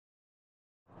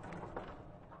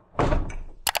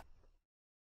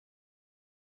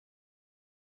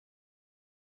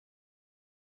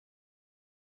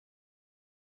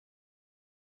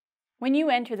When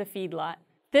you enter the feedlot,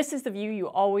 this is the view you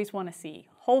always want to see: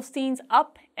 Holsteins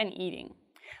up and eating.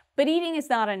 But eating is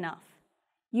not enough.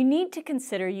 You need to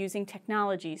consider using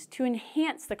technologies to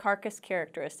enhance the carcass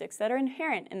characteristics that are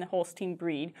inherent in the Holstein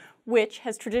breed, which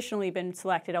has traditionally been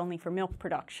selected only for milk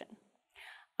production.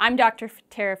 I'm Dr.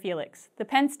 Tara Felix, the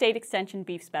Penn State Extension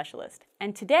Beef Specialist,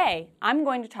 and today I'm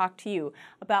going to talk to you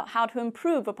about how to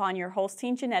improve upon your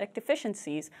Holstein genetic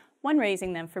deficiencies when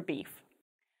raising them for beef.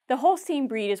 The Holstein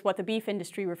breed is what the beef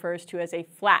industry refers to as a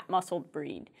flat-muscled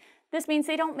breed. This means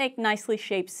they don't make nicely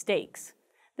shaped steaks.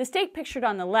 The steak pictured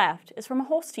on the left is from a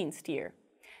Holstein steer.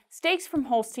 Steaks from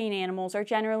Holstein animals are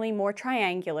generally more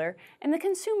triangular, and the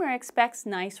consumer expects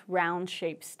nice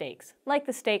round-shaped steaks, like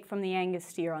the steak from the Angus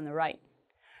steer on the right.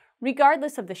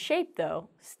 Regardless of the shape, though,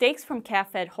 steaks from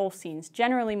calf-fed Holsteins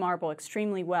generally marble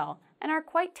extremely well and are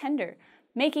quite tender,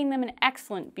 making them an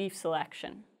excellent beef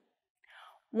selection.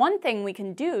 One thing we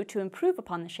can do to improve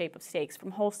upon the shape of steaks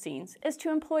from Holsteins is to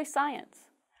employ science.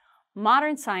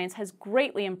 Modern science has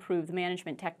greatly improved the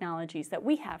management technologies that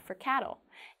we have for cattle,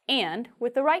 and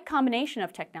with the right combination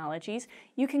of technologies,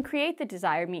 you can create the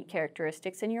desired meat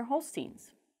characteristics in your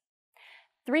Holsteins.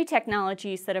 3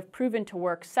 technologies that have proven to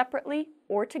work separately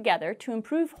or together to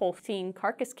improve Holstein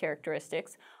carcass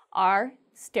characteristics are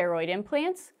steroid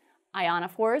implants,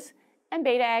 ionophores, and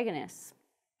beta agonists.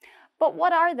 But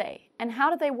what are they, and how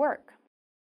do they work?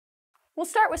 We'll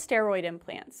start with steroid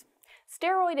implants.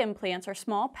 Steroid implants are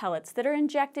small pellets that are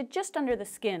injected just under the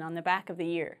skin on the back of the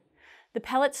ear. The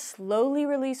pellets slowly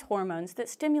release hormones that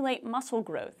stimulate muscle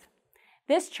growth.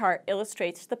 This chart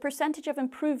illustrates the percentage of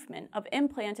improvement of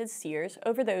implanted steers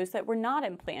over those that were not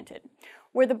implanted,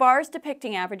 where the bars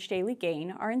depicting average daily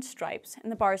gain are in stripes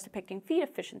and the bars depicting feed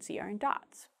efficiency are in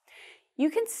dots. You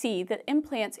can see that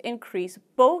implants increase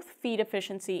both feed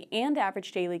efficiency and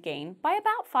average daily gain by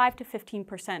about 5 to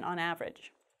 15% on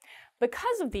average.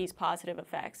 Because of these positive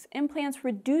effects, implants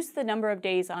reduce the number of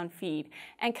days on feed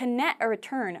and can net a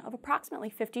return of approximately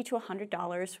 $50 to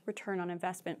 $100 return on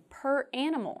investment per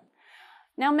animal.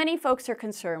 Now, many folks are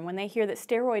concerned when they hear that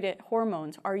steroid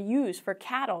hormones are used for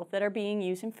cattle that are being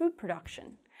used in food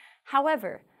production.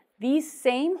 However, these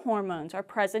same hormones are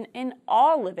present in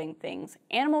all living things,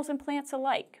 animals and plants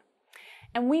alike.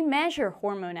 And we measure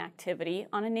hormone activity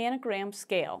on a nanogram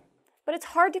scale, but it's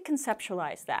hard to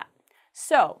conceptualize that.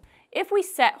 So, if we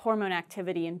set hormone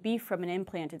activity in beef from an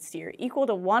implanted steer equal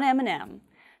to 1 m/m,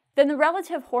 then the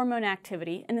relative hormone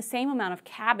activity in the same amount of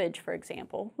cabbage, for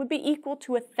example, would be equal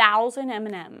to 1,000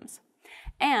 m/ms.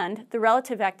 And the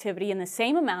relative activity in the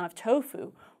same amount of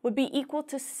tofu would be equal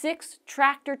to 6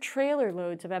 tractor-trailer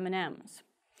loads of M&Ms.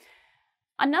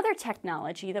 Another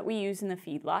technology that we use in the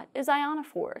feedlot is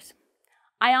ionophores.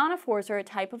 Ionophores are a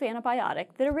type of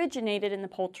antibiotic that originated in the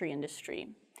poultry industry.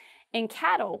 In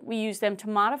cattle, we use them to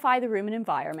modify the rumen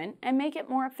environment and make it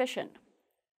more efficient.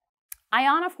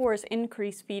 Ionophores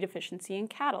increase feed efficiency in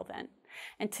cattle then,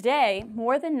 and today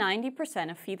more than 90%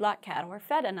 of feedlot cattle are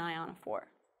fed an ionophore.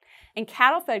 In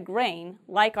cattle-fed grain,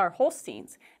 like our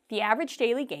Holsteins, the average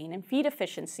daily gain in feed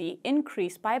efficiency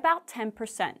increased by about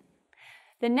 10%.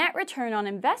 The net return on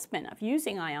investment of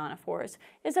using ionophores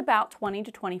is about $20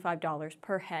 to $25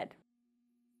 per head.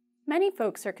 Many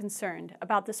folks are concerned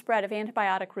about the spread of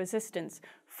antibiotic resistance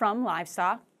from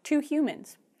livestock to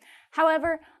humans.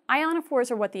 However, ionophores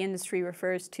are what the industry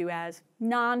refers to as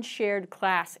non-shared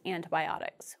class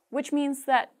antibiotics, which means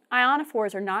that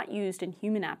ionophores are not used in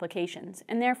human applications,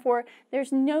 and therefore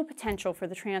there's no potential for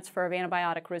the transfer of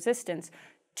antibiotic resistance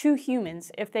to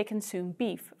humans if they consume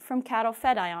beef from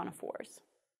cattle-fed ionophores.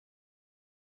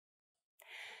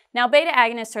 Now, beta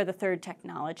agonists are the third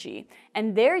technology,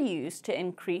 and they're used to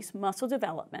increase muscle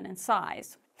development and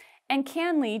size, and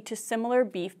can lead to similar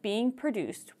beef being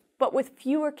produced, but with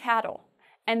fewer cattle,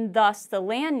 and thus the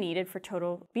land needed for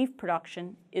total beef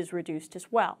production is reduced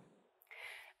as well.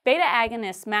 Beta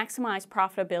agonists maximize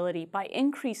profitability by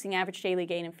increasing average daily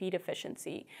gain and feed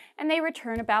efficiency, and they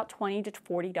return about $20 to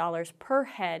 $40 per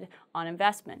head on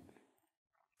investment.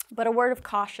 But a word of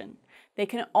caution, they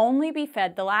can only be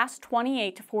fed the last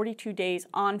 28 to 42 days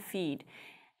on feed,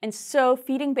 and so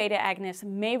feeding beta agonists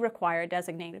may require a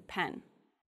designated pen.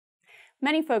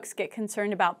 Many folks get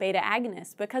concerned about beta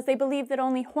agonists because they believe that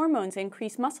only hormones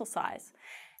increase muscle size.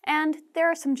 And there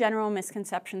are some general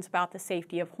misconceptions about the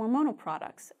safety of hormonal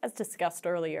products, as discussed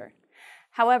earlier.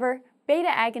 However, beta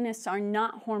agonists are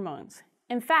not hormones.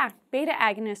 In fact, beta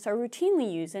agonists are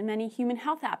routinely used in many human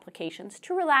health applications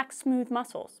to relax smooth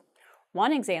muscles.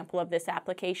 One example of this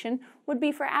application would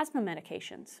be for asthma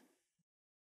medications.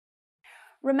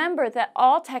 Remember that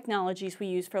all technologies we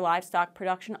use for livestock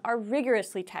production are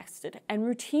rigorously tested and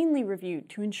routinely reviewed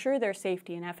to ensure their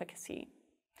safety and efficacy.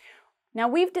 Now,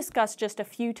 we've discussed just a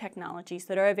few technologies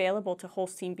that are available to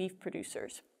Holstein beef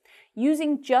producers.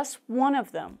 Using just one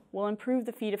of them will improve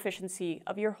the feed efficiency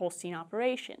of your Holstein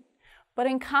operation, but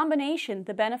in combination,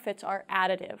 the benefits are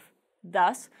additive.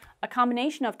 Thus, a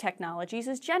combination of technologies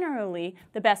is generally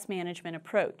the best management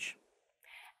approach.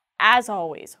 As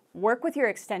always, work with your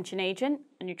extension agent,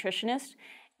 a nutritionist,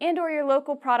 and/or your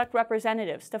local product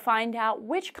representatives to find out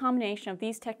which combination of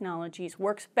these technologies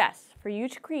works best for you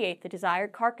to create the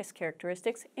desired carcass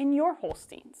characteristics in your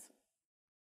Holsteins.